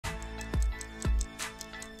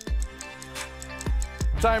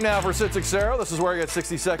Time now for Sid Six-Zero. This is where you get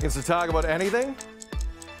 60 seconds to talk about anything.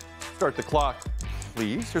 Start the clock,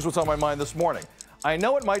 please. Here's what's on my mind this morning. I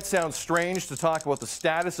know it might sound strange to talk about the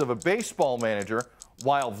status of a baseball manager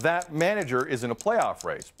while that manager is in a playoff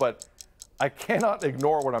race, but I cannot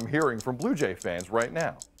ignore what I'm hearing from Blue Jay fans right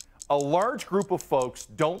now. A large group of folks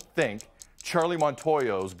don't think Charlie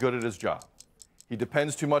Montoyo is good at his job. He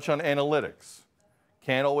depends too much on analytics,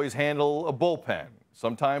 can't always handle a bullpen.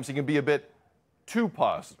 Sometimes he can be a bit too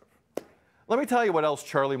positive. Let me tell you what else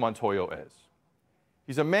Charlie Montoyo is.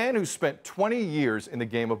 He's a man who spent 20 years in the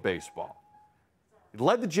game of baseball. He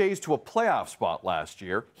led the Jays to a playoff spot last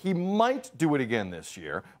year. He might do it again this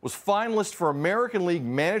year. Was finalist for American League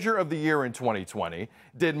Manager of the Year in 2020.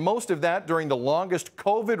 Did most of that during the longest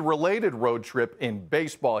COVID-related road trip in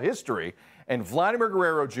baseball history. And Vladimir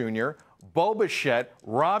Guerrero Jr., Bo Bichette,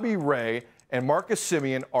 Robbie Ray, and Marcus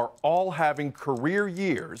Semien are all having career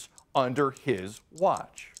years under his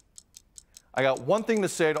watch. I got one thing to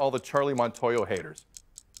say to all the Charlie Montoyo haters.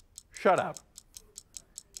 Shut up.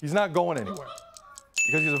 He's not going anywhere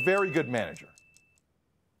because he's a very good manager.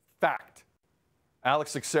 Fact.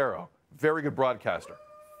 Alex Seixeiro, very good broadcaster.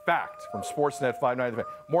 Fact from Sportsnet 590.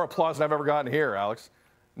 More applause than I've ever gotten here, Alex.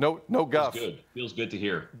 No guff. Feels good. Feels good to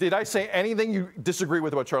hear. Did I say anything you disagree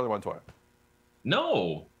with about Charlie Montoyo?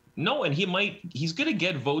 No, and he's going to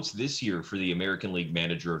get votes this year for the American League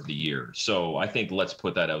Manager of the Year. So I think let's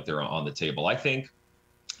put that out there on the table. I think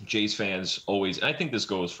Jays fans always, and I think this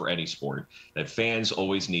goes for any sport, that fans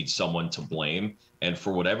always need someone to blame. And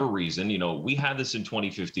for whatever reason, we had this in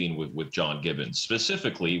 2015 with John Gibbons,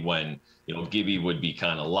 specifically when, Gibby would be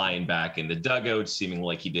kind of lying back in the dugout, seeming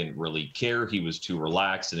like he didn't really care. He was too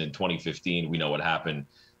relaxed. And in 2015, we know what happened.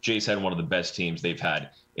 Jays had one of the best teams they've had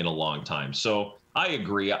in a long time. So I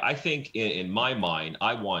agree. I think in my mind,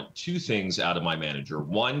 I want two things out of my manager.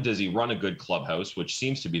 One, does he run a good clubhouse, which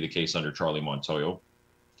seems to be the case under Charlie Montoyo?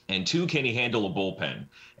 And two, can he handle a bullpen?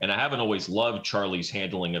 And I haven't always loved Charlie's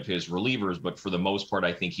handling of his relievers, but for the most part,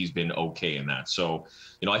 I think he's been okay in that. So,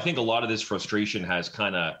 I think a lot of this frustration has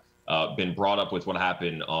kind of been brought up with what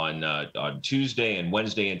happened on Tuesday and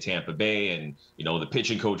Wednesday in Tampa Bay, and the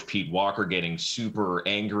pitching coach Pete Walker getting super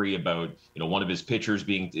angry about one of his pitchers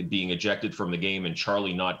being ejected from the game, and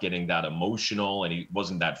Charlie not getting that emotional, and he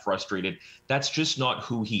wasn't that frustrated. That's just not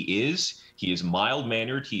who he is. He is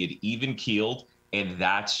mild-mannered. He had even-keeled, and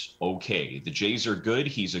that's okay. The Jays are good.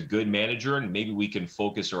 He's a good manager, and maybe we can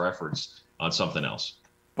focus our efforts on something else.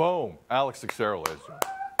 Boom. Alex Seixeiro, ladies and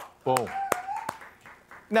gentlemen. Boom.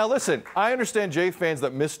 Now, listen, I understand Jay fans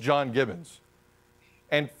that miss John Gibbons.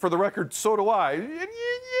 And for the record, so do I.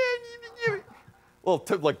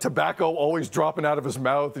 Like tobacco always dropping out of his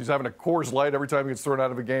mouth. He's having a Coors Light every time he gets thrown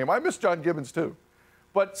out of a game. I miss John Gibbons, too.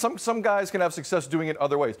 But some guys can have success doing it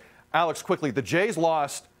other ways. Alex, quickly, the Jays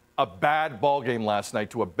lost a bad ball game last night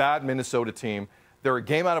to a bad Minnesota team. They're a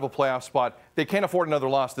game out of a playoff spot. They can't afford another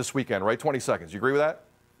loss this weekend, right? 20 seconds. You agree with that?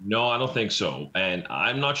 No, I don't think so. And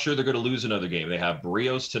I'm not sure they're going to lose another game. They have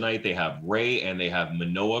Barrios tonight. They have Ray, and they have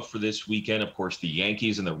Manoah for this weekend. Of course, the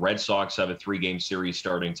Yankees and the Red Sox have a 3-game series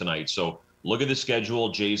starting tonight. So look at the schedule.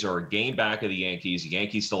 Jays are a game back of the Yankees. The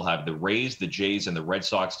Yankees still have the Rays, the Jays, and the Red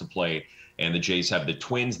Sox to play. And the Jays have the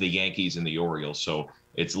Twins, the Yankees, and the Orioles. So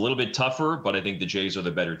it's a little bit tougher, but I think the Jays are the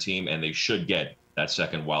better team, and they should get that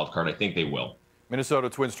second wild card. I think they will. Minnesota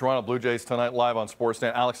Twins, Toronto Blue Jays tonight live on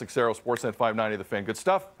Sportsnet. Alex Seixeiro, Sportsnet 590, The Fan. Good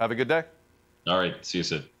stuff. Have a good day. All right. See you,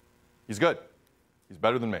 Sid. He's good. He's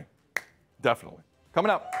better than me. Definitely.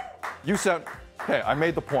 Coming up, okay, I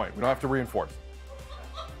made the point. We don't have to reinforce.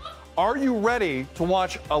 Are you ready to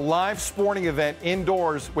watch a live sporting event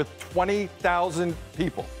indoors with 20,000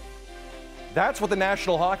 people? That's what the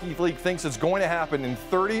National Hockey League thinks is going to happen in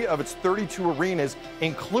 30 of its 32 arenas,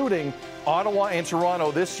 including Ottawa and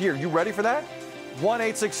Toronto this year. You ready for that?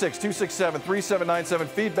 1-866-267-3797.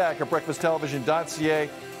 Feedback at breakfasttelevision.ca,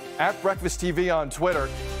 at Breakfast TV on Twitter.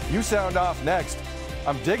 You Sound Off next.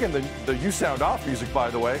 I'm digging the You Sound Off music, by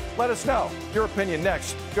the way. Let us know your opinion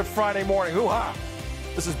next. Good Friday morning. Hoo-ha.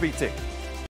 This is BT.